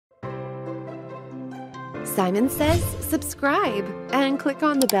Simon says subscribe and click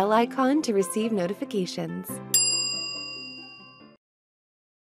on the bell icon to receive notifications.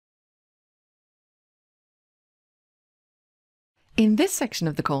 In this section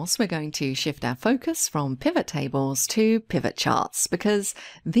of the course, we're going to shift our focus from pivot tables to pivot charts because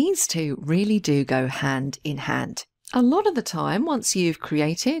these two really do go hand in hand. A lot of the time, once you've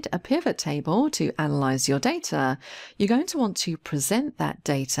created a pivot table to analyze your data, you're going to want to present that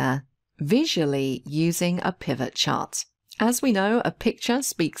data visually using a pivot chart. As we know, a picture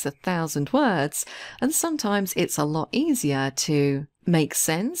speaks 1,000 words, and sometimes it's a lot easier to make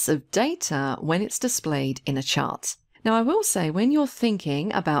sense of data when it's displayed in a chart. Now, I will say when you're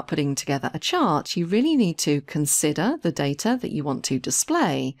thinking about putting together a chart, you really need to consider the data that you want to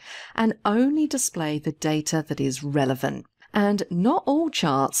display and only display the data that is relevant. And not all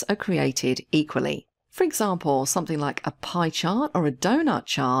charts are created equally. For example, something like a pie chart or a donut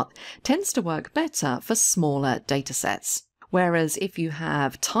chart tends to work better for smaller data sets. Whereas if you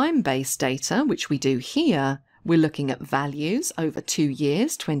have time-based data, which we do here, we're looking at values over 2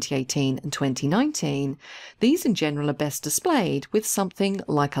 years, 2018 and 2019. These in general are best displayed with something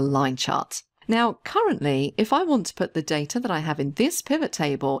like a line chart. Now, currently, if I want to put the data that I have in this pivot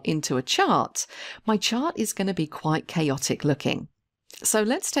table into a chart, my chart is going to be quite chaotic looking. So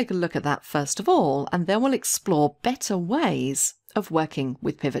let's take a look at that first of all, and then we'll explore better ways of working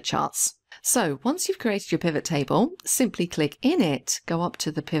with pivot charts. So once you've created your pivot table, simply click in it, go up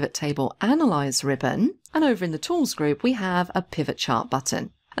to the Pivot Table Analyze ribbon, and over in the Tools group, we have a Pivot Chart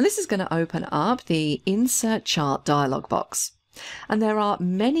button. And this is going to open up the Insert Chart dialog box. And there are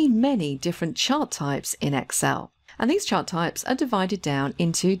many different chart types in Excel. And these chart types are divided down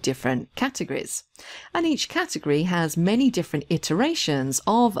into different categories. And each category has many different iterations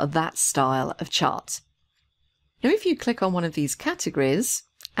of that style of chart. Now, if you click on one of these categories,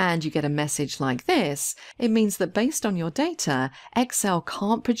 and you get a message like this, it means that based on your data, Excel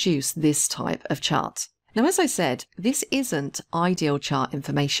can't produce this type of chart. Now, as I said, this isn't ideal chart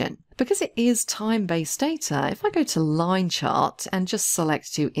information. Because it is time-based data, if I go to Line Chart and just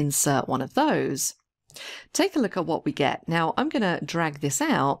select to insert one of those, take a look at what we get. Now, I'm going to drag this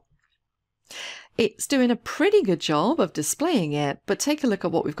out. It's doing a pretty good job of displaying it, but take a look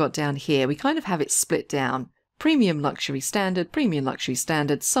at what we've got down here. We kind of have it split down. Premium luxury standard,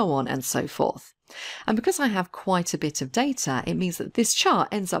 so on and so forth. And because I have quite a bit of data, it means that this chart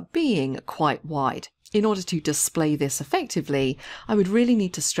ends up being quite wide. In order to display this effectively, I would really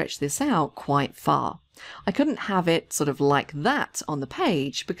need to stretch this out quite far. I couldn't have it sort of like that on the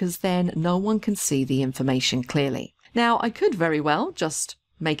page because then no one can see the information clearly. Now, I could very well just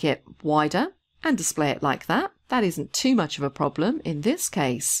make it wider and display it like that. That isn't too much of a problem in this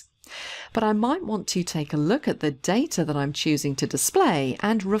case. But I might want to take a look at the data that I'm choosing to display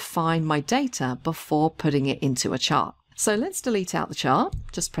and refine my data before putting it into a chart. So let's delete out the chart,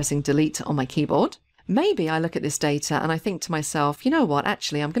 just pressing delete on my keyboard. Maybe I look at this data and I think to myself, you know what,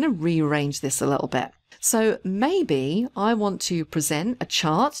 actually, I'm going to rearrange this a little bit. So maybe I want to present a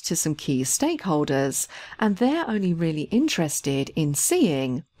chart to some key stakeholders, and they're only really interested in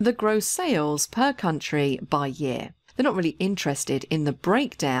seeing the gross sales per country by year. They're not really interested in the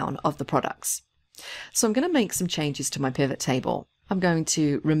breakdown of the products. So I'm going to make some changes to my pivot table. I'm going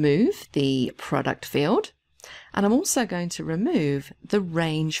to remove the product field, and I'm also going to remove the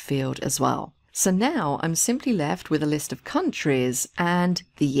range field as well. So now I'm simply left with a list of countries and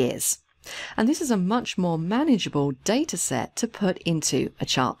the years. And this is a much more manageable data set to put into a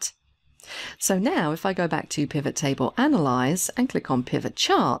chart. So now if I go back to Pivot Table Analyze and click on Pivot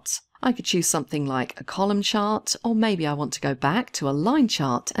Chart, I could choose something like a column chart, or maybe I want to go back to a line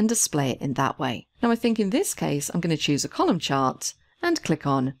chart and display it in that way. Now I think in this case, I'm going to choose a column chart and click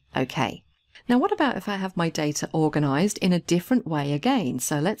on OK. Now what about if I have my data organized in a different way again?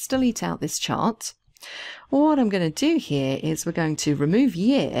 So let's delete out this chart. What I'm going to do here is we're going to remove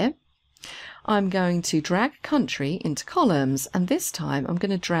year. I'm going to drag country into columns, and this time I'm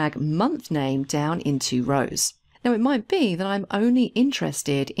going to drag month name down into rows. Now, it might be that I'm only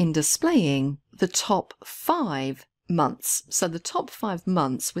interested in displaying the top 5 months. So the top 5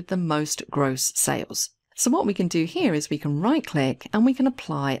 months with the most gross sales. So what we can do here is we can right click and we can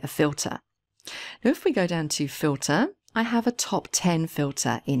apply a filter. Now, if we go down to filter, I have a top 10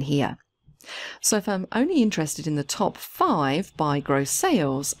 filter in here. So if I'm only interested in the top 5 by gross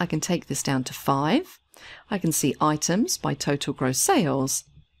sales, I can take this down to 5. I can see items by total gross sales.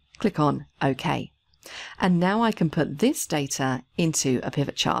 Click on OK. And now I can put this data into a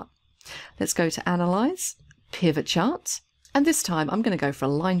pivot chart. Let's go to Analyze, Pivot Chart, and this time I'm going to go for a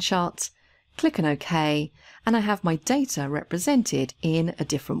line chart, click on OK, and I have my data represented in a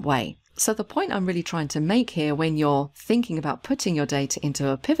different way. So the point I'm really trying to make here when you're thinking about putting your data into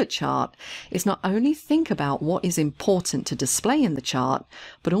a pivot chart is not only think about what is important to display in the chart,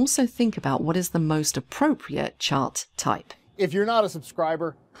 but also think about what is the most appropriate chart type. If you're not a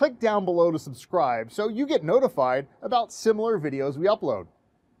subscriber, click down below to subscribe so you get notified about similar videos we upload.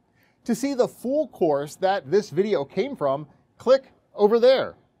 To see the full course that this video came from, click over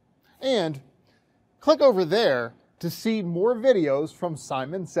there. And click over there to see more videos from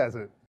Simon Says It.